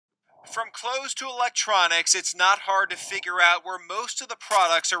From clothes to electronics, it's not hard to figure out where most of the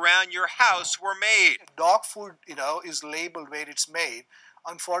products around your house were made. Dog food, is labeled where it's made.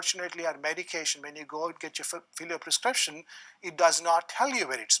 Unfortunately, our medication, when you go and fill your prescription, it does not tell you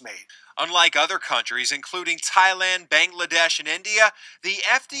where it's made. Unlike other countries, including Thailand, Bangladesh, and India, the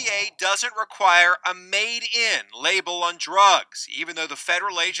FDA doesn't require a made in label on drugs, even though the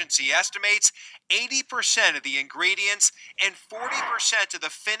federal agency estimates 80% of the ingredients and 40% of the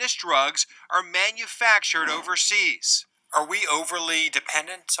finished drugs are manufactured overseas. Are we overly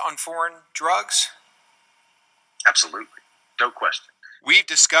dependent on foreign drugs? Absolutely. No question. We've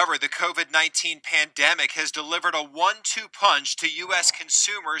discovered the COVID-19 pandemic has delivered a 1-2 punch to U.S.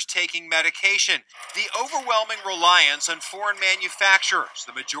 consumers taking medication. The overwhelming reliance on foreign manufacturers,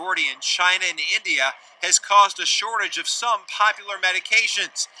 the majority in China and India, has caused a shortage of some popular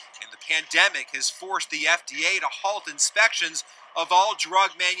medications. And the pandemic has forced the FDA to halt inspections of all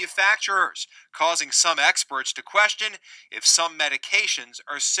drug manufacturers, causing some experts to question if some medications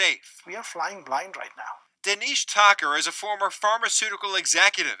are safe. We are flying blind right now. Dinesh Thakur is a former pharmaceutical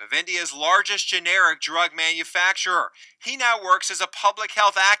executive of India's largest generic drug manufacturer. He now works as a public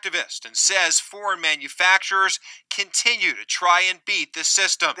health activist and says foreign manufacturers continue to try and beat the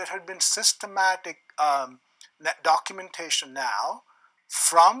system. There had been systematic documentation now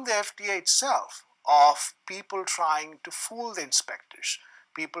from the FDA itself of people trying to fool the inspectors,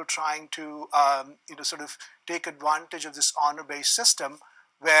 people trying to sort of take advantage of this honor-based system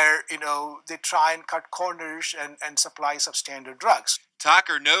where, they try and cut corners and supply substandard drugs.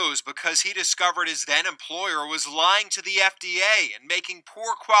 Thakur knows because he discovered his then employer was lying to the FDA and making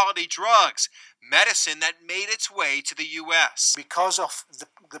poor quality drugs, medicine that made its way to the U.S. Because of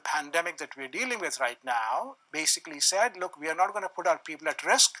the pandemic that we're dealing with right now, basically said, look, we are not going to put our people at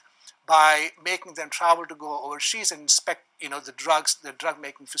risk by making them travel to go overseas and inspect, the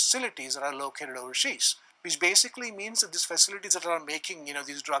drug-making facilities that are located overseas. Which basically means that these facilities that are making,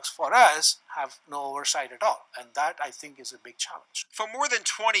 these drugs for us have no oversight at all. And that, I think, is a big challenge. For more than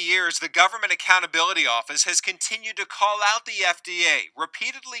 20 years, the Government Accountability Office has continued to call out the FDA,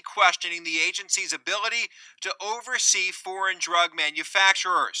 repeatedly questioning the agency's ability to oversee foreign drug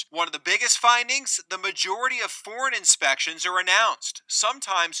manufacturers. One of the biggest findings, the majority of foreign inspections are announced,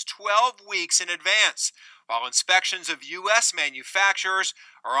 sometimes 12 weeks in advance, while inspections of U.S. manufacturers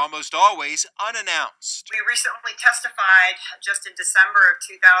are almost always unannounced. We recently testified just in December of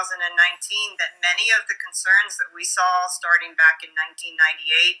 2019 that many of the concerns that we saw starting back in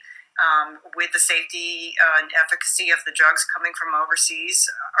 1998 with the safety and efficacy of the drugs coming from overseas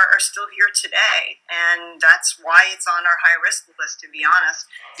are still here today. And that's why it's on our high-risk list, to be honest.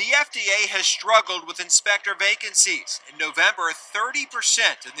 The FDA has struggled with inspector vacancies. In November,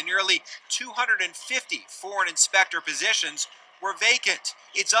 30% of the nearly 250 foreign inspector positions were vacant.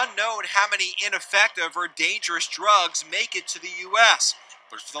 It's unknown how many ineffective or dangerous drugs make it to the U.S.,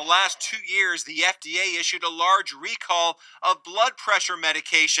 but for the last 2 years, the FDA issued a large recall of blood pressure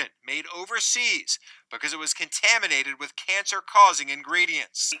medication made overseas because it was contaminated with cancer-causing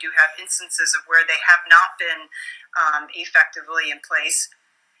ingredients. We do have instances of where they have not been effectively in place.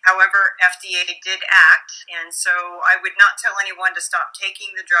 However, FDA did act, and so I would not tell anyone to stop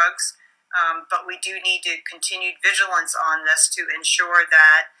taking the drugs, but we do need to continued vigilance on this to ensure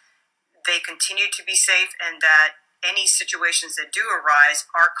that they continue to be safe and that any situations that do arise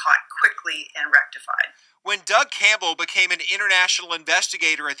are caught quickly and rectified. When Doug Campbell became an international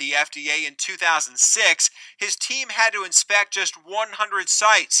investigator at the FDA in 2006, his team had to inspect just 100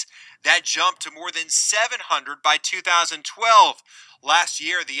 sites. That jumped to more than 700 by 2012. Last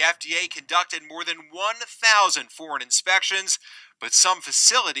year, the FDA conducted more than 1,000 foreign inspections, but some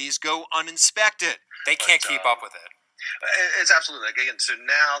facilities go uninspected. They can't keep up with it. It's absolutely again. So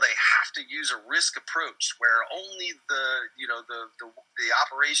now they have to use a risk approach where only the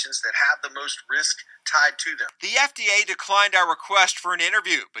operations that have the most risk tied to them. The FDA declined our request for an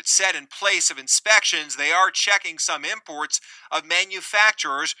interview, but said in place of inspections, they are checking some imports of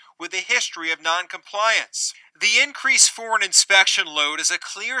manufacturers with a history of noncompliance. The increased foreign inspection load is a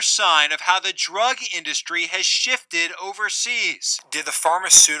clear sign of how the drug industry has shifted overseas. Did the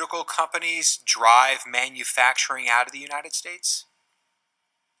pharmaceutical companies drive manufacturing out of the United States?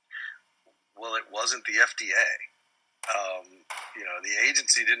 Well, it wasn't the FDA. The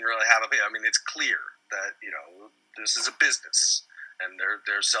agency didn't really have it's clear that, this is a business and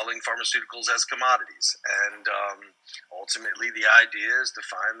they're selling pharmaceuticals as commodities. And ultimately the idea is to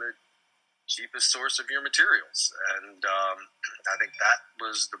find the cheapest source of your materials. And I think that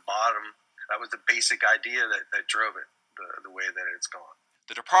was the basic idea that drove it the way that it's gone.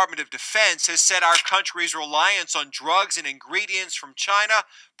 The Department of Defense has said our country's reliance on drugs and ingredients from China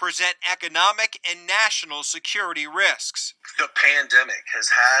present economic and national security risks. The pandemic has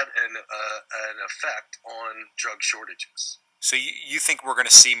had an effect on drug shortages. So you think we're going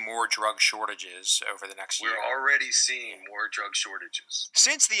to see more drug shortages over the next year? We're already seeing more drug shortages.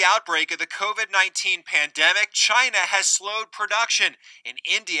 Since the outbreak of the COVID-19 pandemic, China has slowed production, and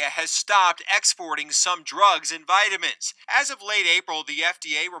India has stopped exporting some drugs and vitamins. As of late April, the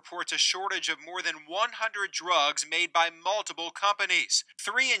FDA reports a shortage of more than 100 drugs made by multiple companies.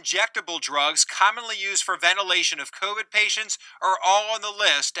 3 injectable drugs commonly used for ventilation of COVID patients are all on the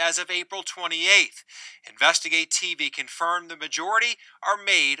list as of April 28th. Investigate TV confirmed the majority are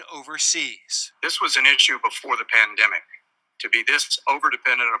made overseas. This was an issue before the pandemic. To be this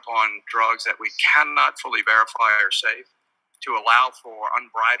over-dependent upon drugs that we cannot fully verify are safe, to allow for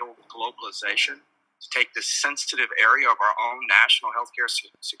unbridled globalization, to take this sensitive area of our own national healthcare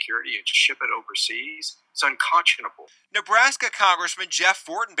security and ship it overseas, it's unconscionable. Nebraska Congressman Jeff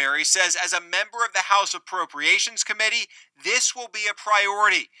Fortenberry says as a member of the House Appropriations Committee, this will be a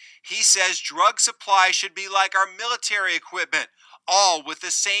priority. He says drug supply should be like our military equipment, all with the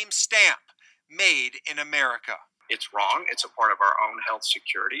same stamp, made in America. It's wrong. It's a part of our own health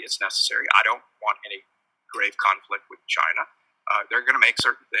security. It's necessary. I don't want any grave conflict with China. They're going to make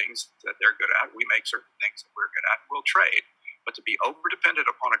certain things that they're good at. We make certain things that we're good at. We'll trade. But to be over-dependent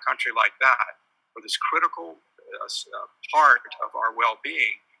upon a country like that for this critical part of our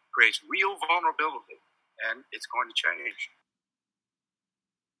well-being creates real vulnerability, and it's going to change.